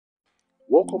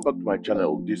Welcome back to my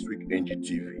channel, This Week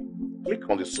NGTV. Click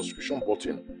on the subscription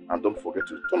button and don't forget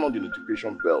to turn on the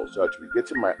notification bell so that you'll be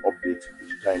getting my updates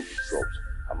each time it drops.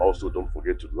 And also don't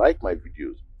forget to like my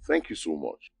videos. Thank you so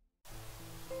much.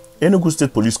 Enugu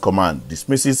State Police Command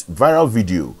dismisses viral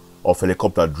video of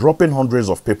helicopter dropping hundreds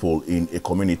of people in a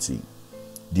community.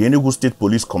 The Enugu State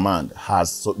Police Command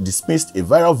has dismissed a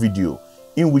viral video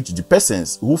in which the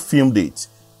persons who filmed it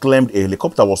claimed a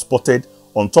helicopter was spotted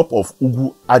on top of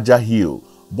Ugwu-Aja hill,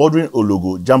 bordering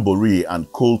Ologo, Jamboree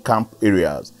and coal camp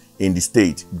areas in the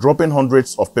state, dropping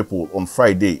hundreds of people on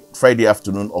Friday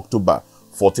afternoon, October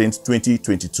 14,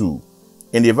 2022.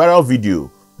 In the viral video,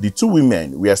 the two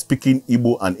women were speaking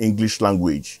Igbo and English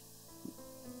language.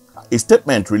 A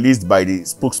statement released by the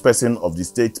spokesperson of the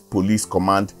State Police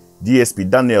Command, DSP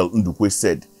Daniel Ndukwe,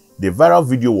 said the viral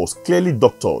video was clearly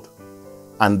doctored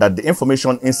and that the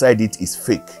information inside it is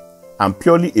fake and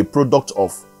purely a product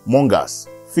of mongers,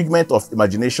 figment of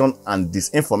imagination and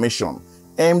disinformation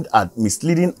aimed at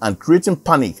misleading and creating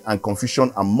panic and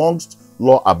confusion amongst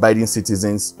law-abiding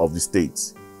citizens of the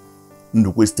state.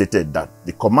 Ndukwe stated that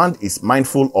the command is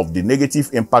mindful of the negative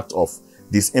impact of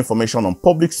disinformation on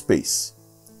public space,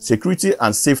 security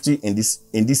and safety in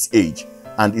this age,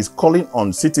 and is calling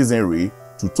on citizenry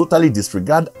to totally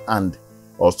disregard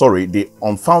the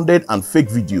unfounded and fake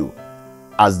video,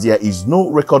 as there is no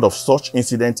record of such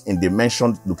incident in the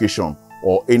mentioned location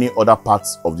or any other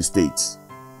parts of the state.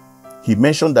 He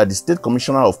mentioned that the State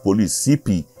Commissioner of Police,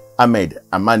 CP Ahmed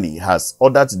Amani, has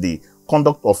ordered the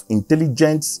conduct of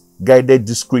intelligence-guided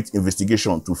discreet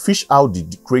investigation to fish out the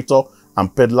creator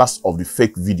and peddlers of the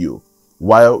fake video,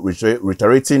 while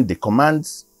reiterating the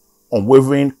command's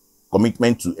unwavering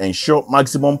commitment to ensure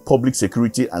maximum public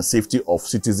security and safety of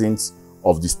citizens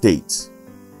of the state.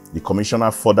 The Commissioner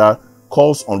further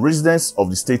calls on residents of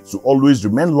the state to always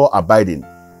remain law-abiding,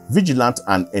 vigilant,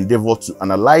 and endeavor to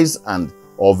analyze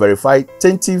or verify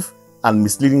tentative and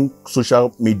misleading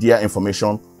social media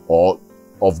information or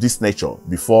of this nature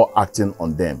before acting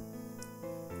on them.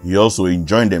 He also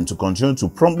enjoined them to continue to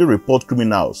promptly report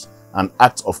criminals and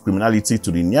acts of criminality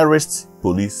to the nearest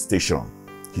police station.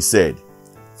 He said,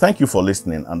 "Thank you for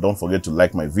listening, and don't forget to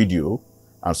like my video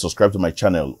and subscribe to my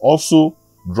channel. Also,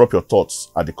 drop your thoughts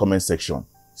at the comment section.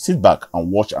 Sit back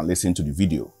and watch and listen to the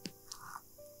video."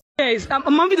 Yes,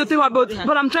 I'm on video to about,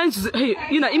 but I'm trying to say, hey,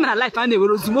 you know, in my life, I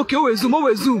never zoom. Okay, always zoom.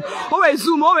 I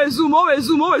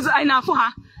know for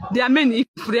her. There are many.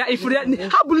 If they,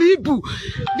 how believe you?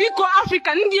 Because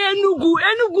African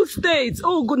Enugu State.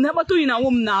 Oh, good, never to in a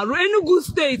woman now. Enugu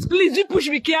State, please, you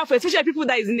should be careful, especially people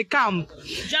that is in the camp.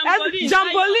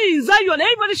 Jamboree, Zion,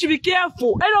 everybody should be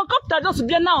careful. Helicopter just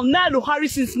be now Harry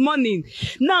since morning.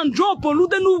 Now drop on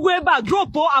Ugwu-Aja,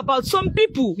 drop about some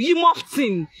people. You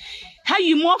mofting. How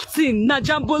you mofting? Na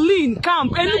Jamboree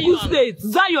camp, Enugu State,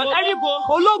 Zion,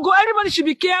 Ologo, everybody should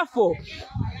be careful.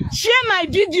 Share my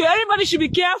video. Everybody should be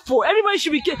careful. Everybody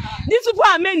should be careful. These people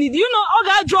are many. Do you know all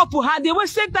that drop they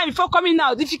waste time before coming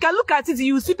out? If you can look at it,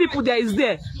 you will see people there is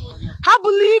there. How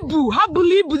believe you?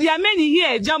 There are many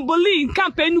here. Jamboree in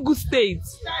camp Enugu State.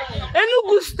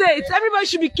 Enugu State. Everybody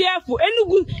should be careful.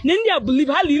 Enugu. Nendia believe.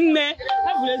 Halinne.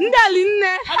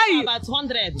 Hey. About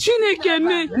 100. Chineke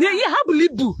me. Yeah, how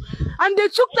believe you? And they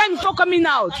took time before coming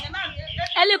out.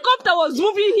 Helicopter was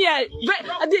moving here.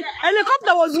 The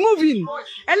helicopter was moving.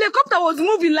 Helicopter was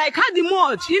moving like how the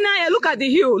much. You know, look at the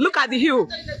hill. Look at the hill.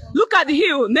 Look at the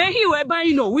hill. The hill whereby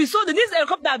you know we saw that this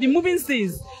helicopter have been moving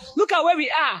since. Look at where we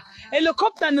are.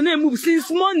 Helicopter and they move since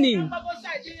morning.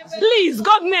 Please,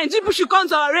 government, you should come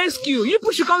to our rescue. You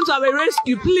should come to our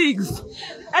rescue, please.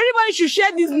 Everybody should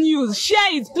share this news.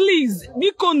 Share it, please.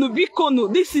 Bikono.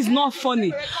 This is not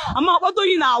funny. I'm not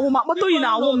you now.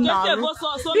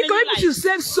 Because people should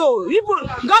save soul.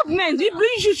 Government,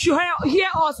 you should hear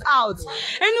us out.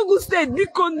 Enugu State,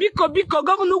 Biko,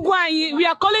 Governor Ugwu-Aja, we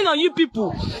are calling on you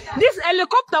people. This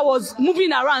helicopter was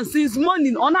moving around since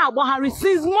morning on our Buhari,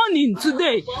 since morning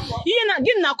today.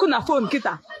 Get na phone,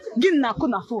 kita. Get na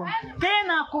phone.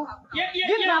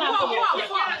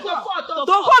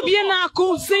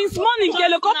 Since morning,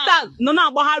 helicopter no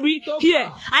na Buhari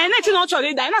here. I ain't not sure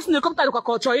that. I not seen helicopter look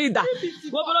either.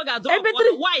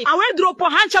 I went drop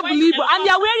on Hancha Bulibo, and they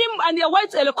are wearing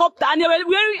white helicopter, and they are wearing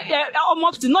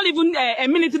mufti, not even a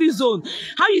military zone.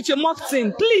 How you your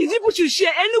mufti? Please, people should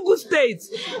share Enugu State.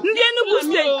 Enugu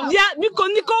State, yeah, because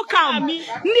Nico come.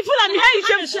 Nifula,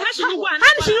 because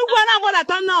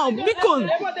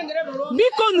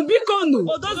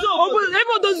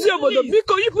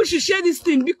you should share this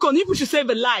thing. Because you should save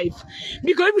a life.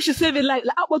 Because you should save a life.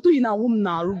 Like what do you now?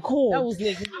 That was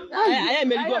like I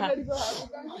am a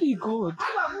God.